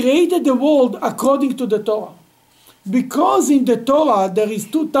 He created the world according to the Torah. Because in the Torah there is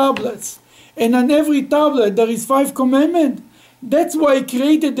 2 tablets, and on every tablet there is 5 commandments, that's why he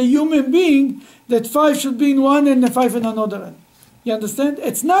created the human being, that 5 should be in one and 5 in another end. You understand?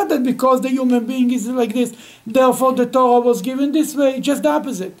 It's not that because the human being is like this, therefore the Torah was given this way, just the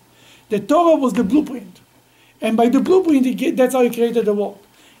opposite. The Torah was the blueprint. And by the blueprint, that's how he created the world.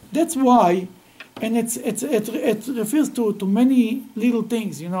 That's why, and it refers to many little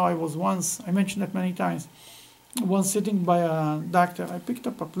things. I mentioned that many times, once sitting by a doctor, I picked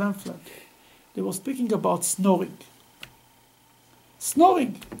up a pamphlet. They were speaking about snoring.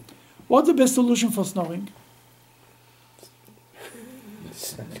 Snoring. What's the best solution for snoring?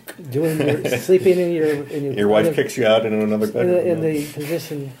 Sleeping in your wife kicks you out into another bedroom. In the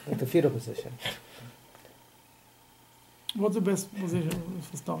position, like the fetal position. What's the best position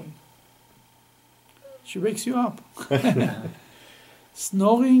for snoring? She wakes you up.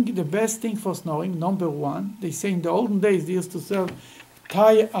 Snoring, the best thing for snoring, number 1, they say in the olden days they used to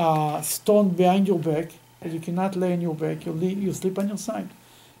tie a stone behind your back that you cannot lay on your back, you sleep on your side.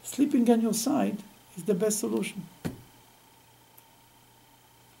 Sleeping on your side is the best solution.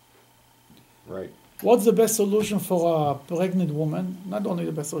 Right. What's the best solution for a pregnant woman? Not only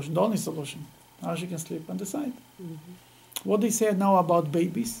the best solution, the only solution. How she can sleep on the side. What they say now about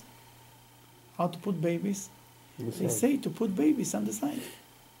babies, how to put babies, they say to put babies on the side.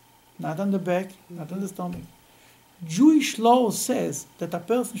 Not on the back, not on the stomach. Jewish law says that a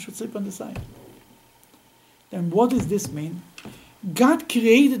person should sleep on the side. Then what does this mean? God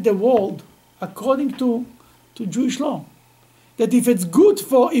created the world according to Jewish law. That if it's good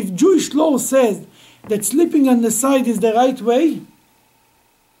if Jewish law says that sleeping on the side is the right way,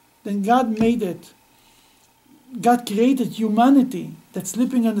 then God made it. God created humanity that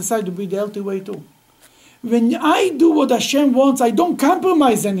sleeping on the side would be the healthy way too. When I do what Hashem wants, I don't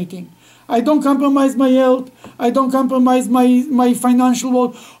compromise anything. I don't compromise my health. I don't compromise my financial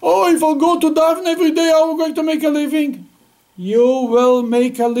world. Oh, if I'll go to daven every day, how am I going to make a living? You will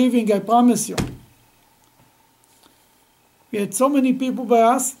make a living, I promise you. We had so many people by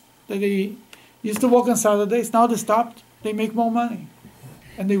us that they used to work on Saturdays. Now they stopped. They make more money.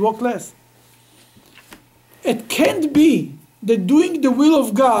 And they work less. It can't be that doing the will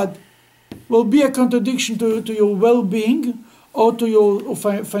of God will be a contradiction to your well-being or to your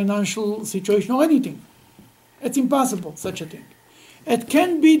financial situation or anything. It's impossible, such a thing. It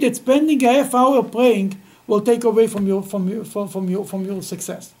can't be that spending a half hour praying will take away from your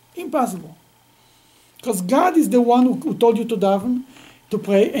success. Impossible. Because God is the one who told you to daven, to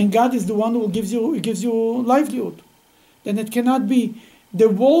pray, and God is the one who gives you livelihood. Then it cannot be. The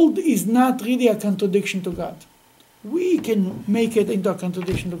world is not really a contradiction to God. We can make it into a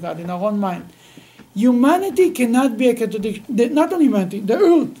contradiction to God in our own mind. Humanity cannot be a contradiction. Not only humanity, the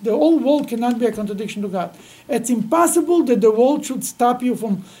earth, the whole world cannot be a contradiction to God. It's impossible that the world should stop you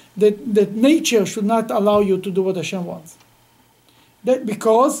from, that nature should not allow you to do what Hashem wants.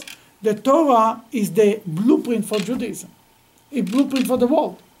 Because the Torah is the blueprint for Judaism, a blueprint for the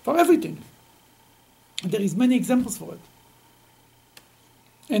world, for everything. There is many examples for it.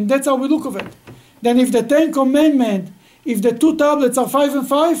 And that's how we look at it. Then if the 10 Commandments, if the 2 tablets are 5 and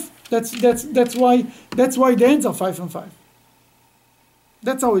 5, that's why the ends are 5 and 5.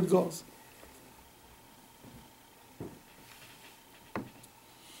 That's how it goes.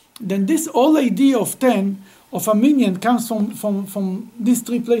 Then this whole idea of 10, of a minyan, comes from these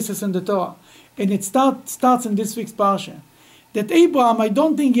 3 places in the Torah. And it starts in this week's parsha. That Abraham, I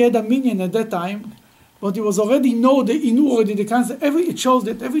don't think he had a minyan at that time, but he was already he knew already the concept. It shows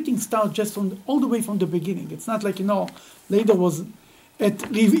that everything starts just all the way from the beginning. It's not like, later it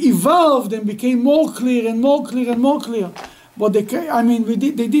evolved and became more clear and more clear and more clear. But they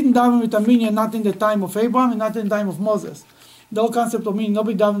didn't daven with a minyan, not in the time of Abraham and not in the time of Moses. The whole concept of minyan,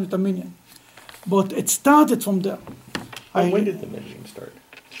 nobody davened with a minyan. But it started from there. When did the minyan start?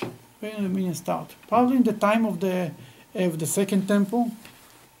 When did the minyan start? Probably in the time of the Second Temple.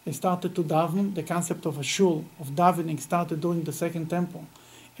 They started to daven. The concept of a shul, of davening, started during the Second Temple.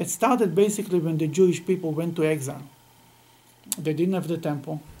 It started basically when the Jewish people went to exile. They didn't have the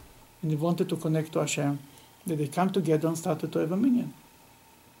temple, and they wanted to connect to Hashem. Then they come together and started to have a minyan.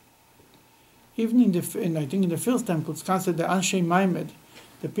 Even I think in the first temple, it's considered the Anshe Maimed.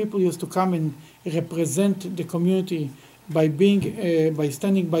 The people used to come and represent the community by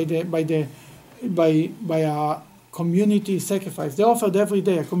standing by a community sacrifice. They offered every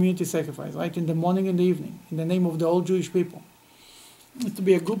day a community sacrifice, right, in the morning and the evening, in the name of the all Jewish people. It used to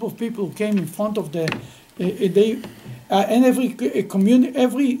be a group of people who came in front of and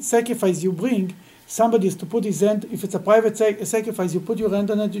every sacrifice you bring, somebody is to put his hand. If it's a private sacrifice, you put your hand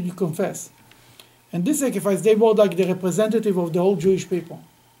on it and you confess. And this sacrifice, they were like the representative of the whole Jewish people.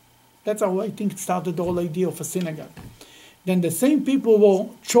 That's how I think it started the whole idea of a synagogue. Then the same people were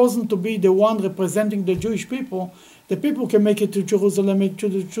chosen to be the one representing the Jewish people. The people can make it to Jerusalem,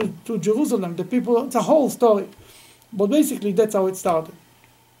 to Jerusalem. The people, it's a whole story. But basically, that's how it started.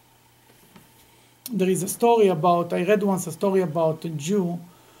 There is a story I read once a story about a Jew,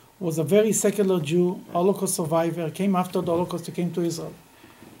 who was a very secular Jew, Holocaust survivor, came after the Holocaust, he came to Israel.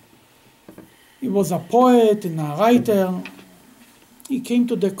 He was a poet and a writer. He came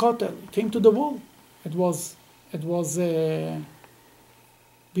to the Kotel, he came to the wall. It was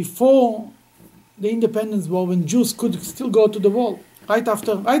before the Independence War, when Jews could still go to the wall, right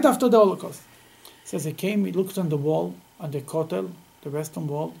after the Holocaust. He says he came, he looked on the wall, on the Kotel, the Western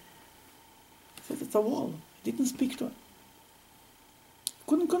Wall. He says it's a wall. He didn't speak to it. He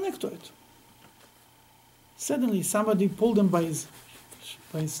couldn't connect to it. Suddenly somebody pulled him by his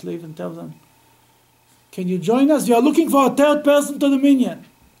sleeve and tells him, "Can you join us? You are looking for a third person to the minyan."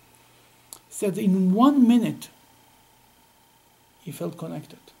 He said in 1 minute he felt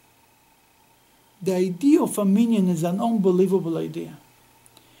connected. The idea of a minyan is an unbelievable idea.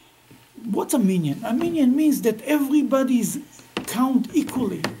 What's a minyan? A minyan means that everybody's count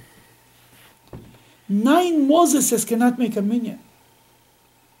equally. 9 Moseses cannot make a minyan.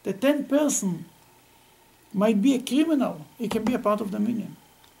 The 10th person might be a criminal. He can be a part of the minyan.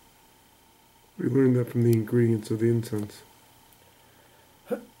 We learned that from the ingredients of the incense.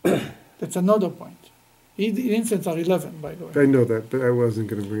 That's another point. The incense are 11, by the way. I know that, but I wasn't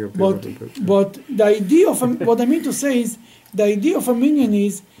going to bring up the 11. But the idea of what I mean to say is, the idea of a minyan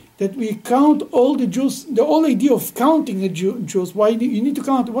is that we count all the Jews. The whole idea of counting the Jews. Why you need to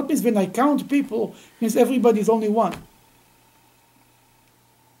count? What means when I count people means everybody is only one.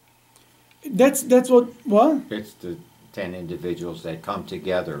 That's what. It's the 10 individuals that come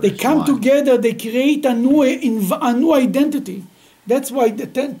together. They as come one. together. They create a new identity. That's why the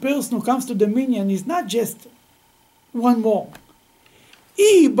 10th person who comes to the minyan is not just one more.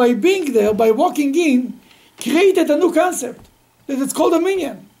 He, by being there, by walking in, created a new concept that it's called a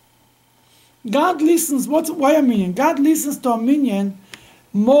minyan. God listens. Why a minyan? God listens to a minyan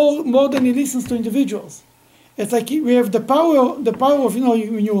more than he listens to individuals. It's like we have the power of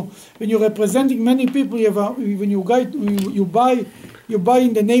when you're representing many people. When you buy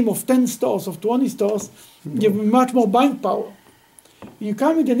in the name of 10 stores of 20 stores, you have much more buying power. When you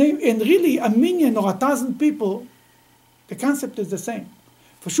come in the name, and really a minyan or 1,000 people, the concept is the same.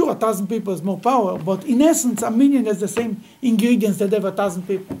 For sure, 1,000 people has more power, but in essence, a minyan has the same ingredients that have 1,000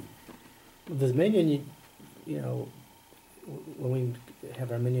 people. The minyan, when we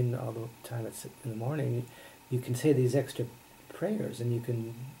have our minyan all the time in the morning, you can say these extra prayers and you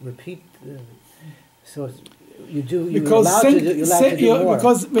can repeat. You're allowed to do more.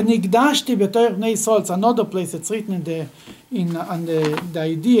 Because when Nigdashti b'Torah Bnei Yisrael, it's another place. It's written on the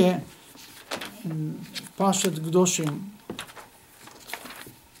idea in Parshat Kedoshim,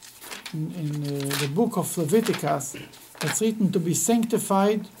 in the book of Leviticus. It's written to be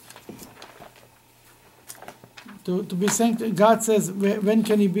sanctified. To be sanctified, God says, when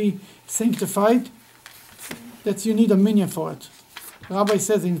can he be sanctified? That you need a minyan for it. The Rabbi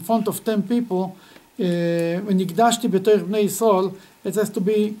says in front of 10 people, when Nigdashti b'Torah Bnei Yisrael, it has to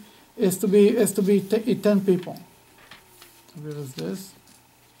be 10 people. Where is this?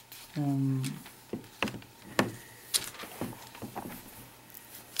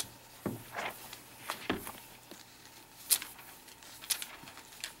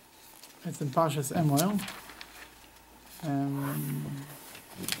 It's in Parshas Emuel.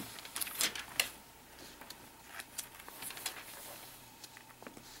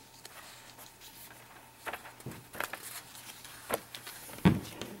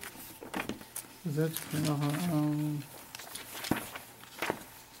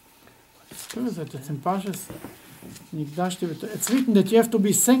 Where is it? It's in Parshas Nigdashti. It's written that you have to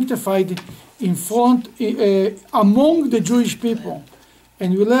be sanctified in front among the Jewish people,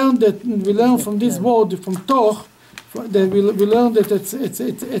 and we learn from this word from Toch that we learn that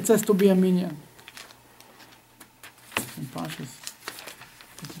it has to be a minyan. In Parshas.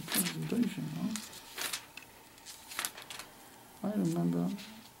 I remember.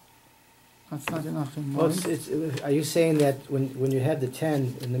 That's not enough in are you saying that when you have the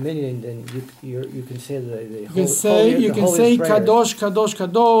 10 in the minyan, then you can say the you can say Kadosh, Kadosh,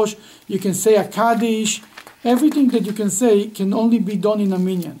 Kadosh. You can say a Kaddish. Everything that you can say can only be done in a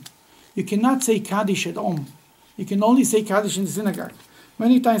minyan. You cannot say Kaddish at home. You can only say Kaddish in the synagogue.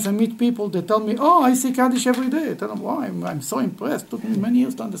 Many times I meet people that tell me, "Oh, I say Kaddish every day." I tell them, "Wow, I'm so impressed." It took me many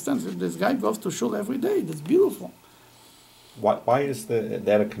years to understand that this guy goes to shul every day. That's beautiful. Why is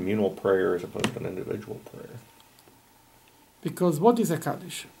that a communal prayer as opposed to an individual prayer? Because what is a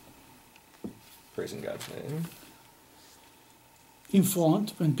Kaddish? Praising God's name. In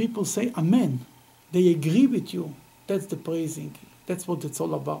front, when people say Amen, they agree with you. That's the praising. That's what it's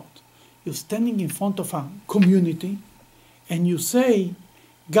all about. You're standing in front of a community and you say,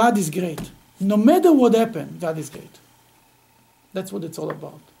 God is great. No matter what happened, God is great. That's what it's all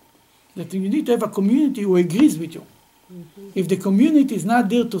about. That you need to have a community who agrees with you. Mm-hmm. If the community is not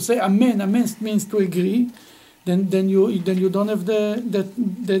there to say Amen, Amen means to agree, then you don't have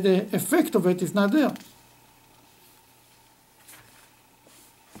the effect of it is not there.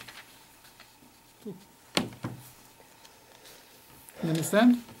 You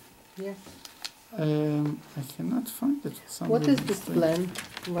understand? Yes. I cannot find it. What is this plan?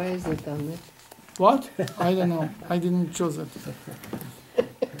 Why is it on it? What? I don't know. I didn't choose it.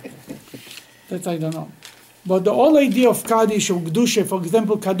 That I don't know. But the whole idea of Kaddish or Kedusha, for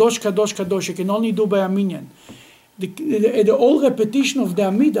example, Kadosh, Kadosh, Kadosh, you can only do by a minyan. the whole repetition of the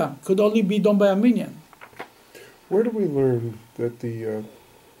Amida could only be done by a minion. Where do we learn that the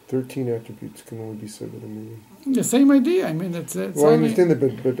 13 attributes can only be said with a minion? The same idea. I mean, it's Well, I only, understand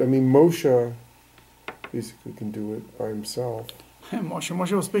that, but I mean, Moshe basically can do it by himself.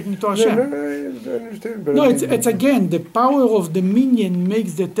 Moshe was speaking to No, Hashem. no, I understand, but No, I mean, it's again the power of the minion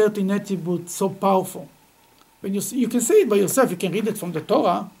makes the 13 attributes so powerful. When you can see it by yourself, you can read it from the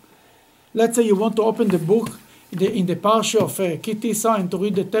Torah. Let's say you want to open the book in the parsha of Ki Tisa and to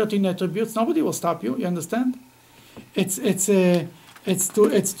read the 13 attributes. Nobody will stop you. You understand? It's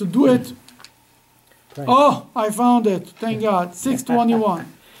to do it. Right. Oh, I found it. Thank God. 621.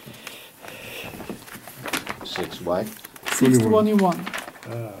 6 what? 621.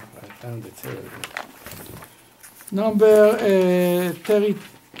 Oh, I found it too. Number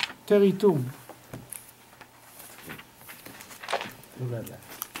 32. Who read that?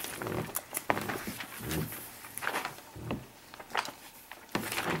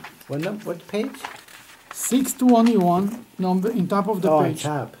 What page? 621, number in top of the Oh, on page.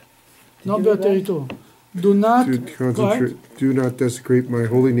 top. Did you Number read that? 32. Do not to go ahead. concentrate. Do not desecrate my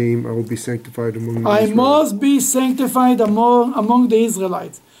holy name. I will be sanctified among the I Israelites. must be sanctified among the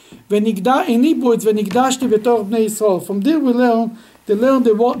Israelites. In Hebrew it's ונקדשתי בתוך בני ישראל. From there we learn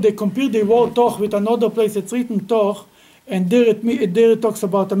the word, they compare the word toch with another place it's written toch, and there it talks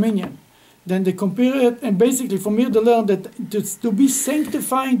about a minion. Then they compare it, and basically from here they learn that to be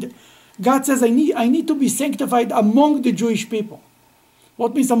sanctified, God says I need to be sanctified among the Jewish people.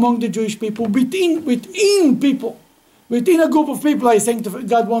 What means among the Jewish people? Within people. Within a group of people,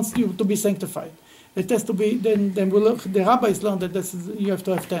 God wants you to be sanctified. It has to be, then we look, the rabbis learn that you have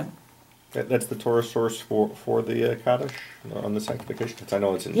to have 10. That's the Torah source for the Kaddish on the sanctification. 'Cause I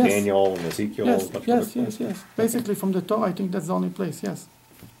know it's in Yes. Daniel and Ezekiel. Yes, a bunch of yes, other yes, places. yes. Basically from the Torah, I think that's the only place, yes.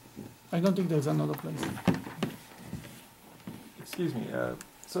 I don't think there's another place. Excuse me.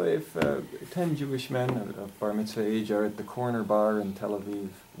 So if 10 Jewish men of bar mitzvah age are at the corner bar in Tel Aviv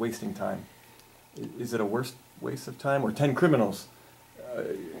wasting time, is it a worse waste of time? Or 10 criminals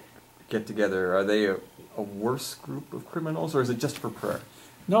get together, are they a worse group of criminals, or is it just for prayer?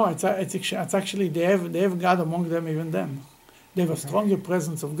 No, it's actually, they have God among them, even them. They have a stronger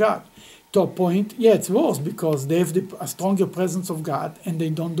presence of God. To a point, yeah, it's worse because they have a stronger presence of God and they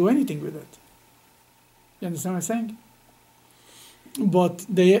don't do anything with it. You understand what I'm saying? But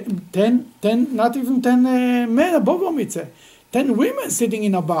they 10, not even 10 men above mitzvah, 10 women sitting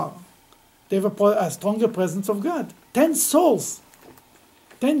in a bar. They have a stronger presence of God. 10 souls,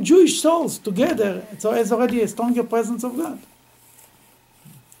 10 Jewish souls together. So it's already a stronger presence of God.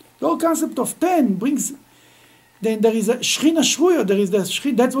 The whole concept of 10 brings. Then there is a Shechina Shruya. There is the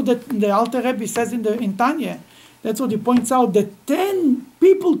Shechina. That's what the Alter Rebbe says in Tanya. That's what he points out. That 10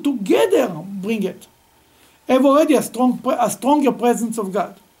 people together bring it. Have already a stronger presence of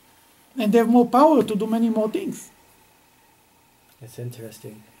God, and they have more power to do many more things. It's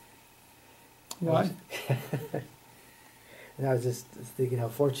interesting. Why? And I was just thinking how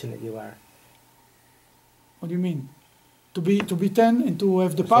fortunate you are. What do you mean? To be 10 and to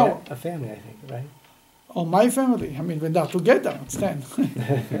have the power. A family, I think, right? Or my family. I mean, when they're together, it's 10.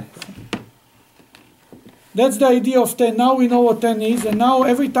 That's the idea of 10. Now we know what 10 is, and now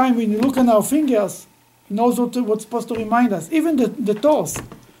every time we look on our fingers, he knows what's supposed to remind us. Even the toes.